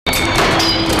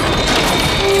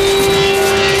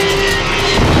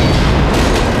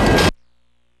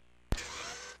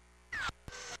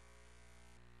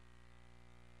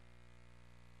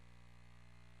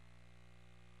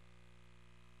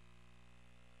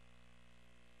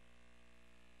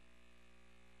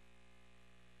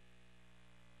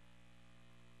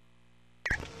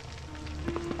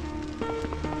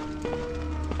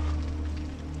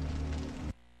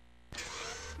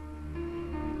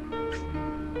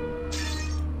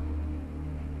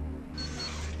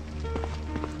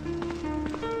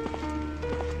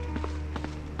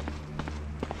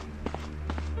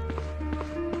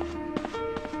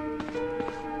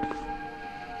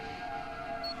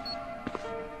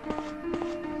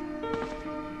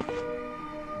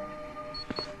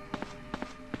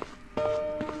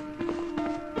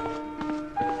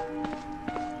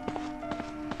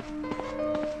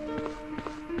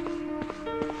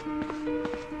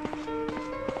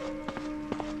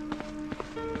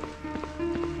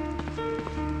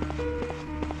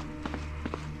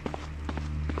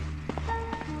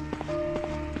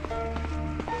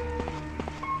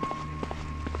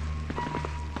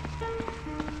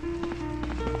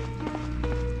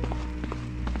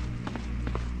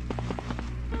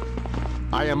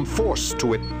I am forced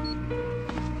to it.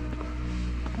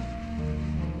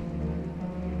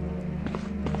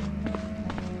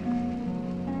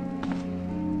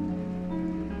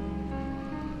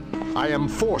 I am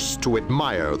forced to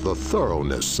admire the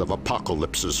thoroughness of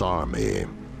Apocalypse's army.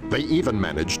 They even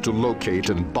managed to locate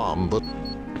and bomb the...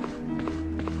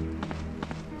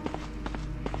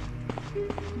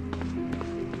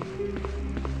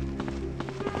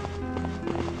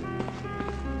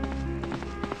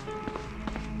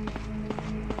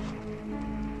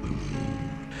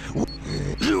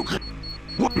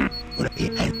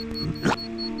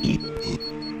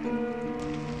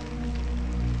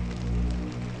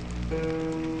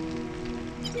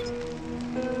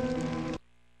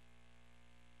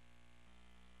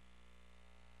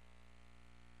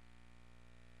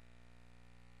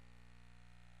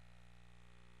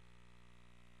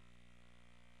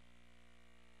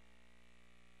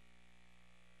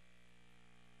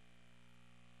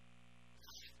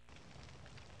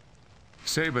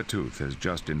 Sabretooth has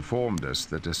just informed us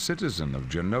that a citizen of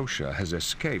Genosha has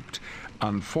escaped.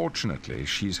 Unfortunately,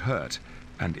 she's hurt,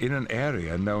 and in an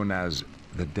area known as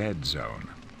the Dead Zone.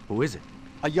 Who is it?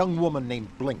 A young woman named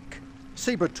Blink.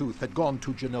 Sabretooth had gone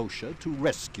to Genosha to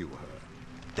rescue her.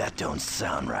 That don't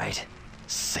sound right.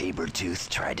 Sabretooth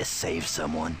tried to save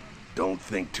someone. Don't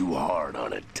think too hard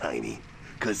on it, Tiny.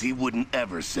 'Cause he wouldn't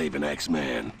ever save an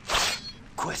X-Man.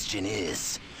 Question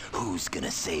is, who's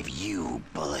gonna save you,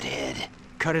 Bullethead?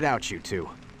 Cut it out, you two.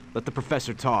 Let the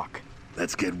professor talk.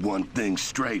 Let's get one thing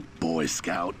straight, Boy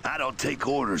Scout. I don't take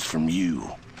orders from you.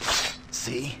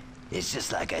 See? It's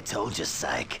just like I told you,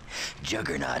 Psych.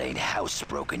 Juggernaut ain't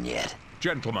housebroken yet.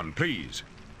 Gentlemen, please.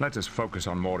 Let us focus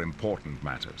on more important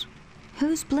matters.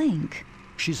 Who's Blink?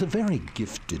 She's a very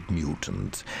gifted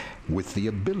mutant with the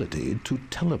ability to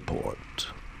teleport.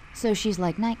 So she's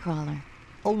like Nightcrawler.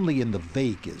 Only in the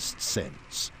vaguest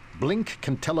sense. Blink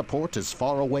can teleport as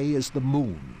far away as the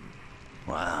moon.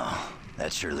 Wow,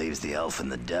 that sure leaves the elf in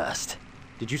the dust.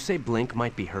 Did you say Blink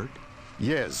might be hurt?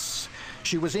 Yes,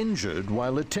 she was injured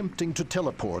while attempting to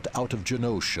teleport out of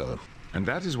Genosha. And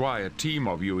that is why a team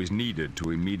of you is needed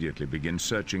to immediately begin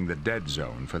searching the Dead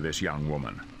Zone for this young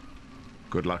woman.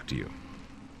 Good luck to you.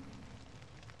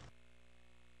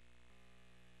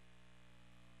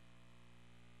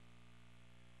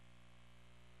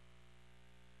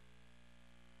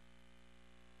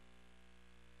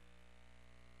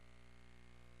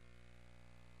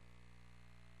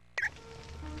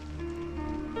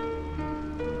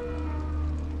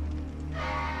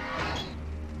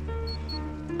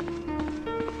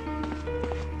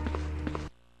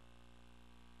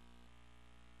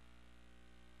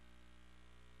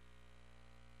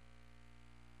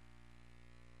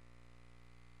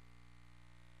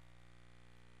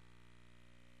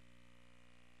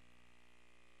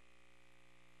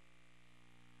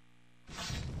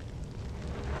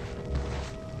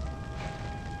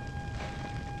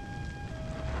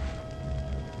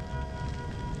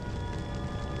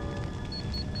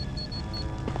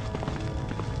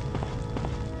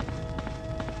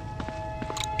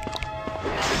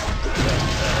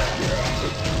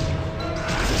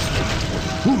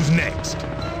 Who's next?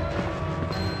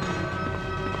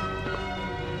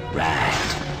 Right.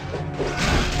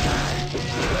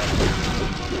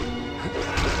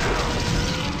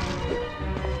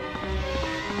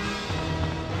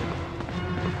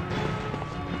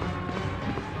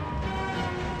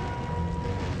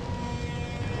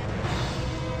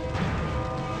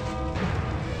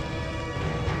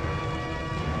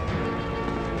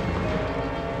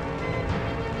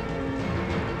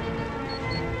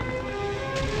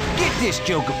 This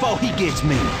joke before he gets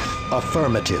me.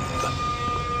 Affirmative.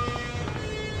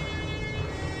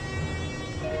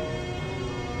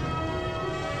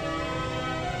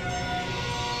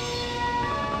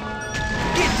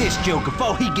 Get this joke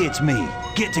before he gets me.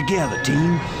 Get together,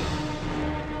 team.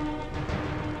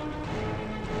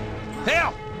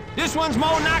 Hell! This one's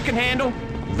more than I can handle.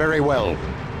 Very well.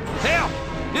 Hell!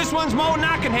 This one's more than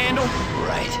I can handle.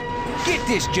 Right. Get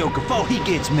this joke before he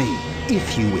gets me.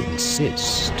 If you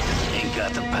insist. Ain't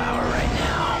got the power right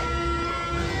now.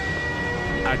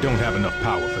 I don't have enough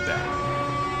power for that.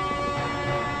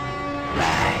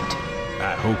 Right.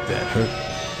 I hope that hurt.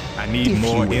 I need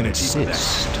more energy for that.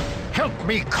 Help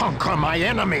me conquer my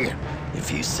enemy.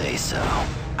 If you say so.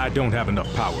 I don't have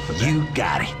enough power for that. You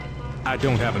got it. I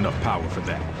don't have enough power for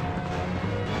that.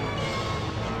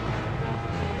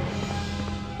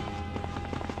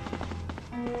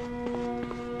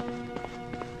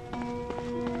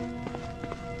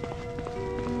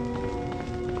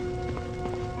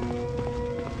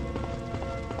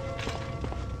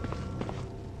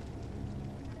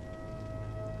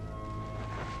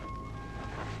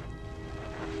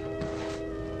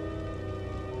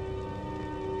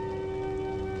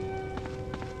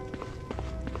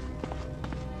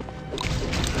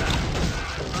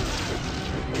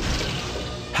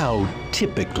 How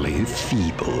typically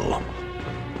feeble.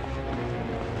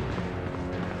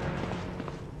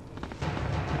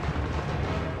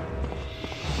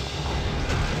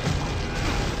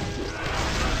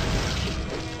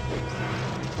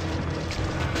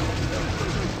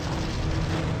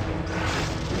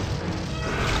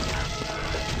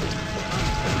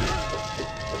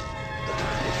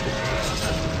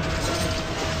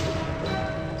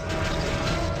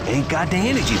 Ain't got the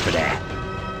energy for that.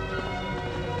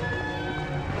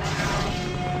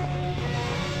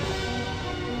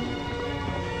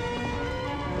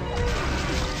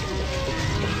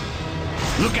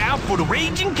 Look out for the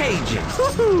raging Cajuns.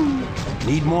 Woohoo!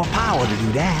 Need more power to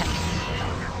do that.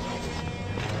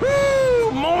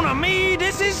 Woo! Mon ami,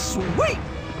 this is sweet!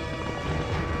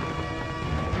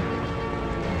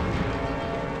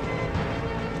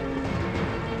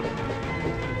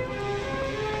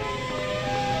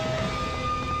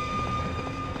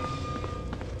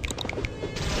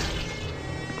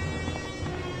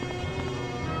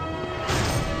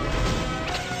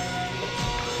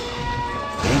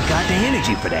 Got the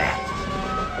energy for that.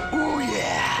 Oh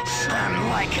yeah, I'm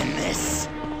liking this.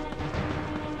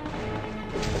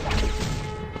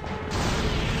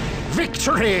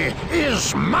 Victory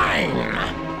is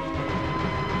mine!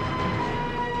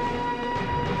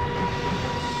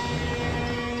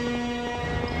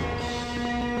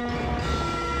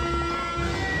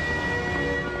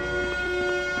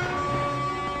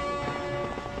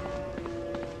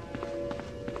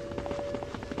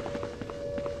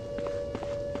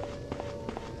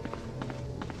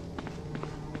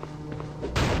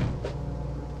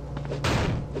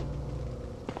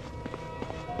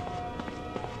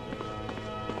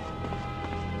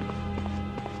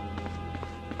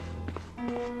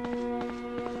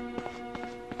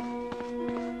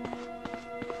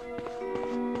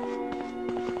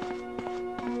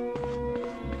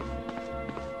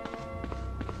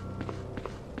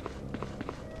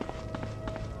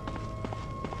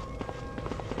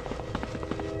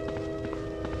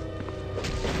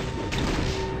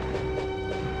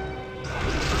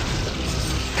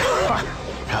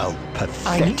 How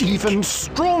pathetic. I'm even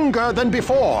stronger than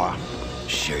before!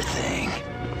 Sure thing.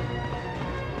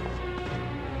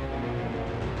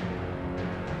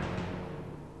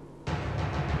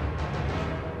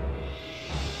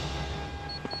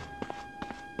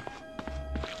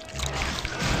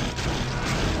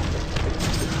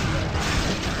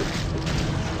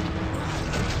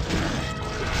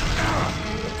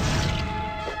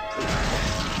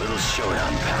 Little short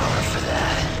on power for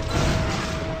that.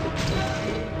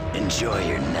 Enjoy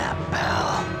your nap,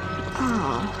 pal.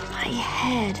 Oh, my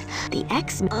head. The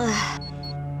X.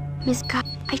 Miss God,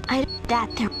 I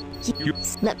that there.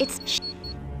 It's.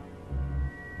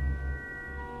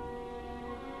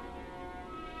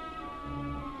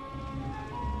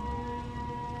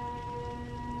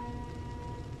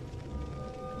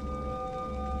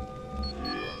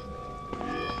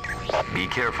 Be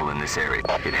careful in this area.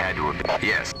 It had to have been.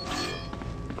 Yes.